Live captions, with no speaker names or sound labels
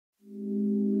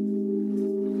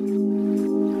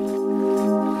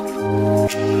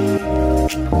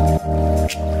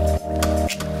Hello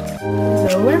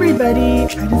everybody, I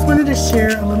just wanted to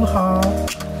share a little haul.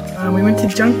 We went to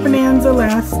Junk Bonanza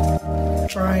last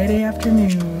Friday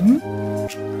afternoon.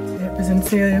 It was in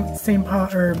St.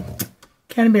 Paul, or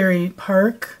Canterbury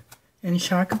Park in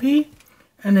Shakopee,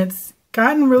 and it's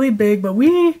gotten really big, but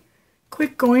we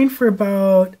quit going for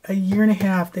about a year and a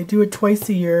half. They do it twice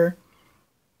a year,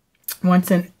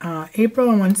 once in April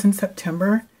and once in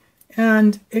September,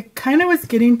 and it kind of was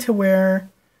getting to where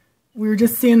we were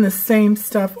just seeing the same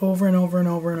stuff over and over and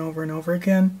over and over and over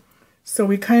again. So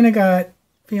we kind of got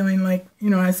feeling like, you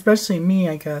know, especially me,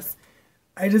 I guess,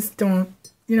 I just don't,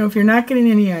 you know, if you're not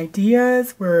getting any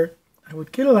ideas, where I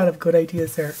would get a lot of good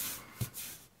ideas there.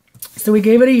 So we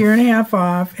gave it a year and a half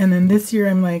off, and then this year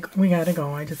I'm like, we gotta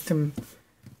go. I just am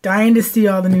dying to see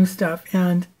all the new stuff.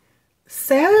 And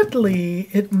sadly,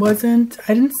 it wasn't,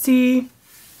 I didn't see,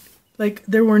 like,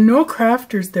 there were no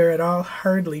crafters there at all,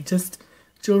 hardly, just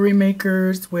jewelry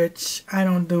makers, which I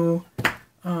don't do.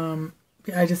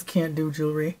 I just can't do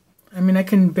jewelry. I mean, I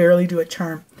can barely do a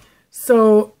charm.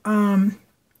 So, I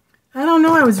don't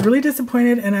know, I was really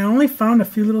disappointed, and I only found a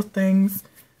few little things.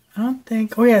 I don't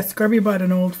think, oh yeah, Scrubby bought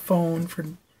an old phone for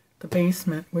the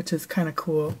basement, which is kind of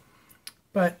cool.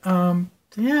 But,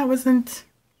 yeah, it wasn't,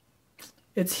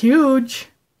 it's huge.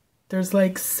 There's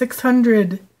like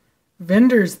 600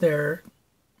 vendors there,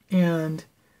 and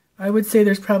I would say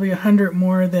there's probably 100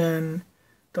 more than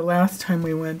the last time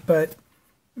we went, but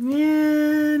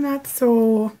yeah,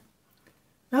 nothing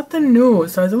new.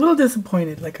 So I was a little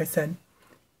disappointed, like I said,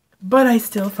 but I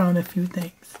still found a few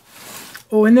things.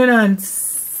 Oh, and then on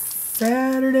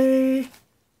Saturday,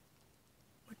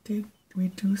 what did we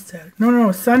do Saturday?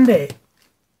 No, Sunday.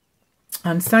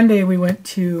 On Sunday we went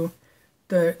to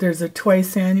there's a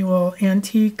twice annual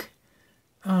antique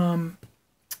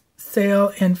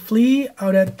sale and Flea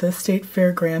out at the State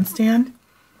Fair Grandstand.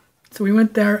 So we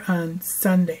went there on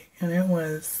Sunday, and it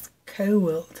was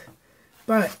cold.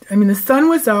 But, I mean, the sun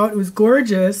was out. It was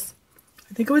gorgeous.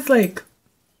 I think it was like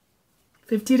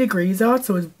 50 degrees out,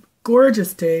 so it was a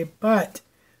gorgeous day. But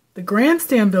the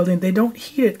grandstand building, they don't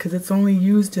heat it because it's only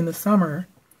used in the summer,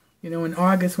 you know, in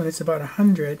August when it's about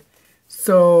 100.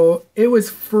 So it was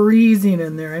freezing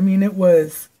in there. I mean, it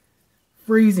was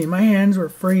freezing. My hands were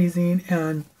freezing,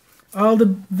 and all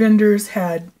the vendors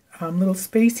had little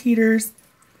space heaters,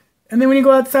 and then when you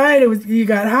go outside, you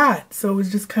got hot. So it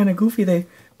was just kind of goofy.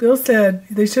 Bill said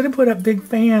they should have put up big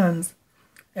fans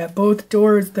at both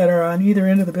doors that are on either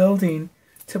end of the building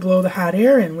to blow the hot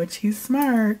air in, which he's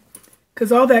smart,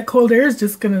 because all that cold air is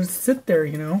just gonna sit there,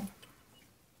 you know.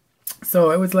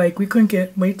 So it was like we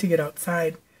couldn't wait to get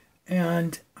outside.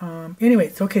 And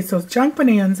anyways, okay, so Junk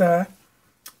Bonanza,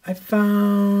 I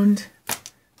found.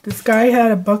 This guy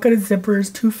had a bucket of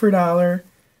zippers, 2 for $1.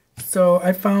 So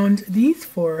I found these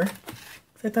 4.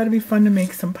 I thought it'd be fun to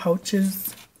make some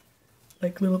pouches,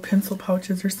 like little pencil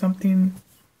pouches or something.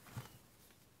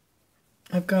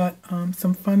 I've got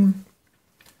some fun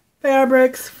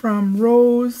fabrics from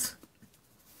Rose.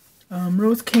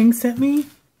 Rose King sent me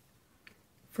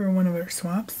for one of our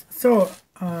swaps. So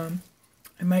I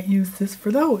might use this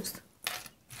for those.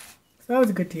 So that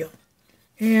was a good deal.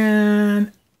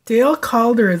 And Dale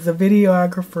Calder is a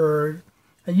videographer,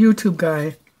 a YouTube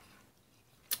guy.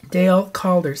 Dale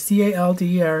Calder,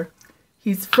 C-A-L-D-E-R.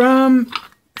 He's from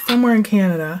somewhere in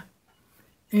Canada,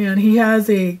 and he has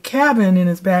a cabin in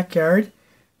his backyard,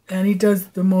 and he does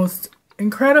the most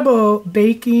incredible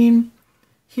baking.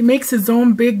 He makes his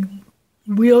own big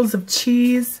wheels of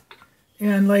cheese,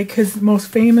 and like his most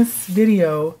famous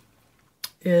video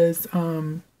is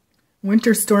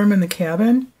Winter Storm in the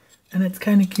Cabin. And it's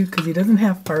kind of cute because he doesn't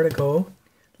have far to go.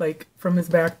 Like, from his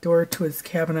back door to his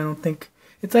cabin, I don't think.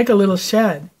 It's like a little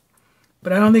shed.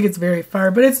 But I don't think it's very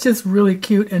far. But it's just really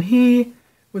cute. And he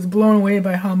was blown away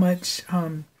by how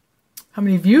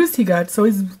many views he got. So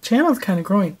his channel's kind of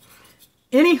growing.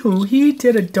 Anywho, he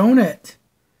did a donut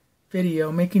video,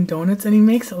 making donuts. And he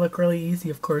makes it look really easy,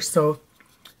 of course. So,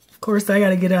 of course, I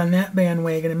got to get on that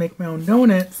bandwagon and make my own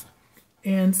donuts.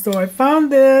 And so I found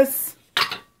this.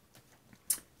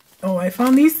 Oh, I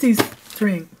found these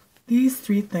three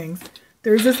things.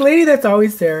 There's this lady that's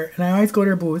always there, and I always go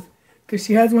to her booth because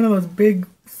she has one of those big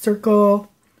circle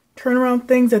turnaround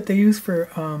things that they use for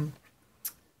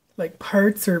like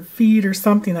parts or feed or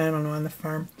something, I don't know, on the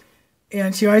farm.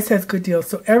 And she always has good deals.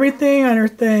 So everything on her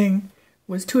thing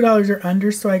was $2 or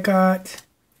under, so I got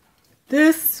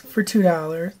this for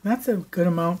 $2. That's a good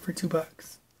amount for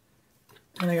 $2.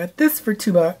 And I got this for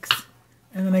 $2.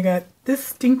 And then I got this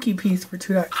stinky piece for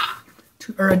 $2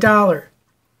 or $1.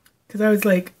 Because I was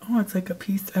like, oh, it's like a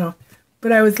piece. I don't know.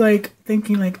 But I was like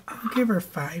thinking like, I'll give her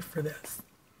 $5 for this.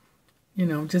 you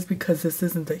know, just because this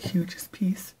isn't the hugest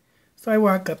piece. So I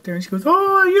walk up there and she goes,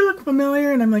 oh, you look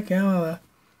familiar. And I'm like, yeah, well,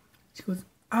 she goes,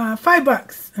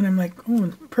 $5. And I'm like,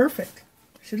 oh, perfect.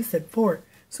 I should have said 4.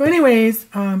 So anyways,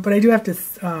 but I do have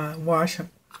to wash them.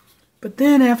 But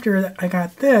then after I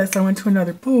got this, I went to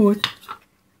another booth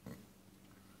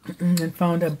and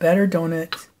found a better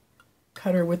donut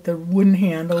cutter with the wooden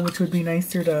handle, which would be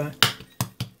nicer to,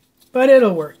 but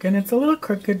it'll work. And it's a little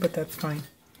crooked, but that's fine.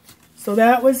 So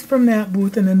that was from that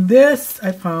booth. And then this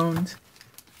I found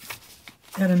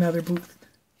at another booth.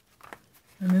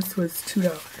 And this was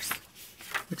 $2,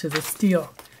 which is a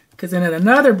steal. Because then at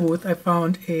another booth I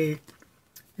found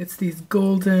it's these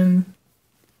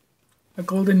a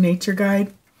golden nature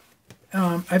guide.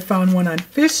 I found one on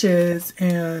fishes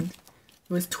and it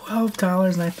was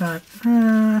 $12 and I thought,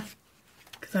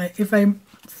 because if I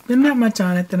spend that much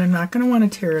on it, then I'm not going to want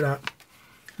to tear it up.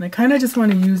 And I kind of just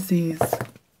want to use these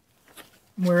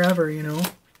wherever, you know.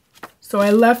 So I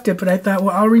left it, but I thought,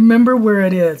 well, I'll remember where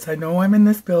it is. I know I'm in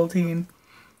this building.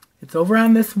 It's over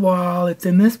on this wall. It's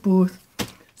in this booth.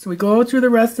 So we go through the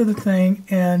rest of the thing,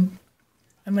 and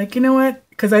I'm like, you know what?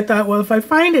 Because I thought, well, if I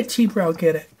find it cheaper, I'll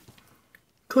get it.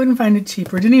 Couldn't find it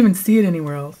cheaper. Didn't even see it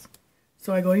anywhere else.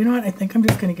 So I go, you know what? I think I'm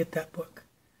just going to get that book.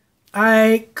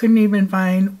 I couldn't even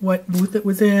find what booth it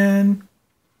was in.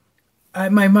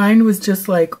 My mind was just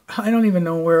like, I don't even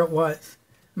know where it was.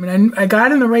 I mean, I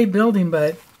got in the right building,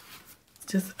 but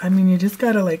just, I mean, you just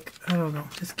got to, like, I don't know,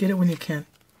 just get it when you can.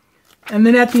 And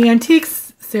then at the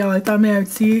antiques sale, I thought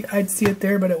maybe I'd see it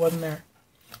there, but it wasn't there.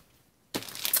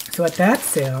 So at that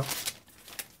sale,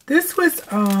 this was,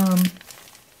 let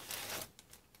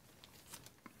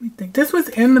me think, this was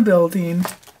in the building,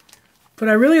 but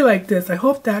I really like this. I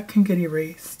hope that can get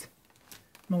erased.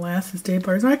 Molasses day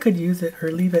bars. I could use it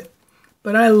or leave it,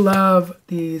 but I love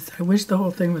these. I wish the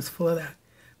whole thing was full of that.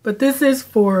 But this is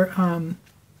for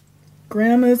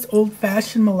Grandma's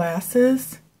old-fashioned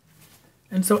molasses.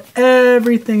 And so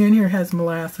everything in here has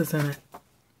molasses in it.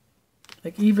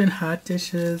 Like even hot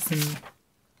dishes and...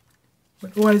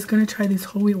 Oh, I was going to try these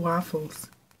whole wheat waffles.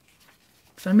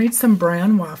 So I made some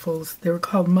bran waffles. They were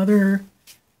called Mother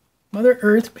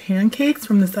Earth pancakes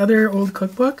from this other old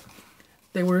cookbook.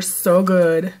 They were so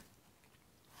good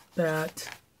that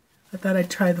I thought I'd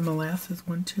try the molasses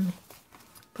one too.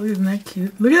 But isn't that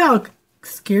cute? Look at how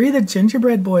scary the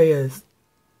gingerbread boy is.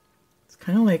 It's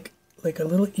kind of like a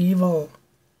little evil.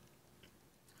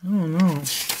 I don't know.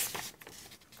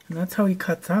 And that's how he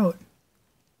cuts out.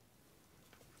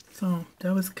 So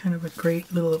that was kind of a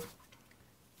great little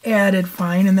added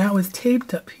find, and that was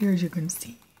taped up here, as you can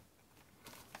see.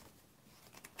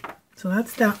 So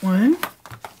that's that one.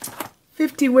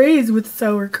 50 Ways with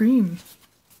Sour Cream.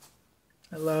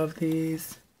 I love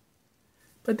these.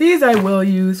 But these I will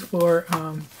use for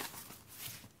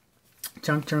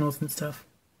junk journals and stuff.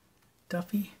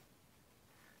 Duffy.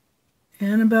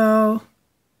 Annabelle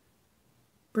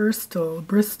Bristol.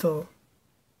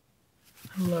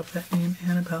 I love that name,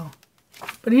 Annabelle.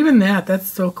 But even that's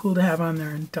so cool to have on there,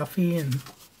 and Duffy and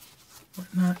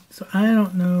whatnot. So I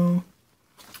don't know.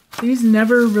 These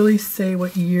never really say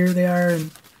what year they are,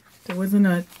 and there wasn't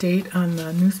a date on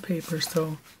the newspaper,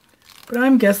 so. But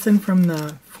I'm guessing from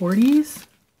the 40s.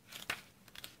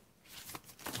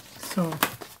 So,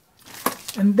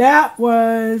 and that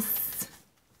was,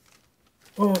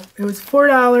 oh, it was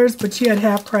 $4, but she had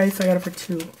half price. I got it for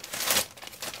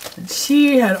 $2. And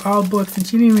she had all books, and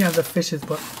she didn't even have the fishes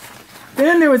book.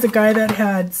 Then there was a guy that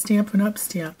had Stampin' Up!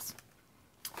 Stamps.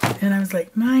 And I was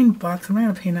like, $9. I'm not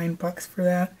going to pay $9 for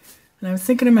that. And I was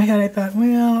thinking in my head, I thought,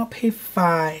 well, I'll pay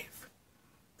 $5.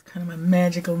 It's kind of a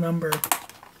magical number.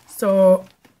 So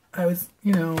I was,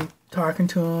 you know, talking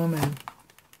to him, and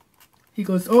he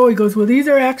goes, well, these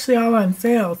are actually all on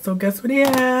sale. So guess what he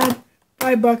had?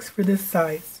 $5 for this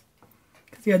size.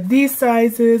 Because he had these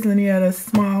sizes, and then he had a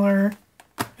smaller,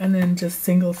 and then just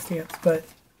single stamps. But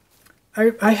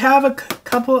I have a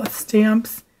couple of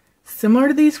stamps similar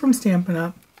to these from Stampin'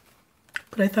 Up!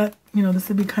 But I thought, you know, this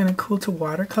would be kind of cool to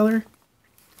watercolor.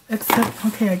 Except,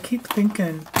 okay, I keep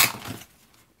thinking,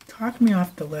 talk me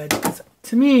off the ledge. Because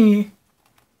to me,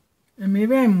 and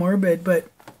maybe I'm morbid, but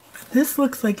this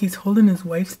looks like he's holding his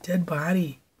wife's dead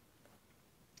body.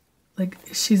 Like,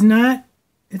 she's not,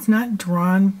 it's not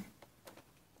drawn,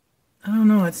 I don't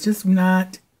know, it's just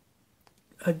not,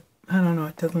 I don't know,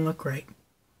 it doesn't look right.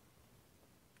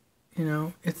 You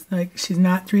know, it's like she's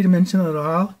not three-dimensional at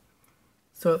all.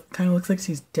 So it kind of looks like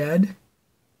she's dead.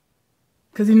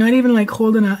 Because he's not even like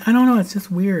holding on, I don't know, it's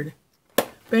just weird.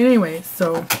 But anyway,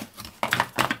 so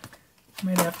I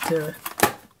might have to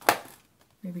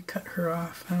maybe cut her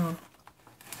off. I don't know.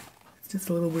 It's just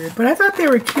a little weird. But I thought they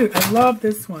were cute. I love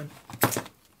this one.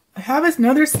 I have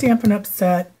another Stampin' Up!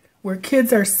 Set where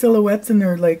kids are silhouettes and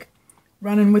they're like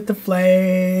running with the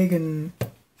flag, and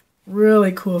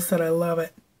really cool set. I love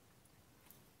it.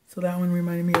 So that one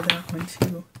reminded me of that one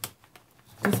too.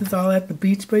 This is all at the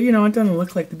beach, but you know, it doesn't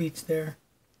look like the beach there.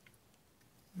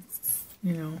 It's,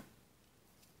 you know.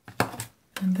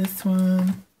 And this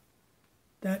one,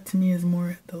 that to me is more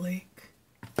at the lake.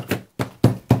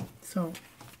 So,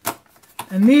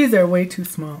 and these are way too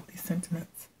small, these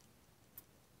sentiments.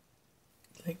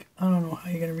 Like, I don't know how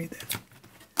you're going to read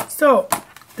that. So,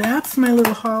 that's my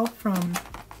little haul from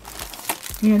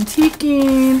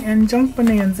Antiquing and Junk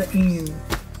Bonanza-ing.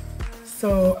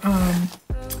 So,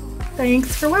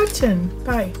 thanks for watching.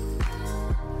 Bye.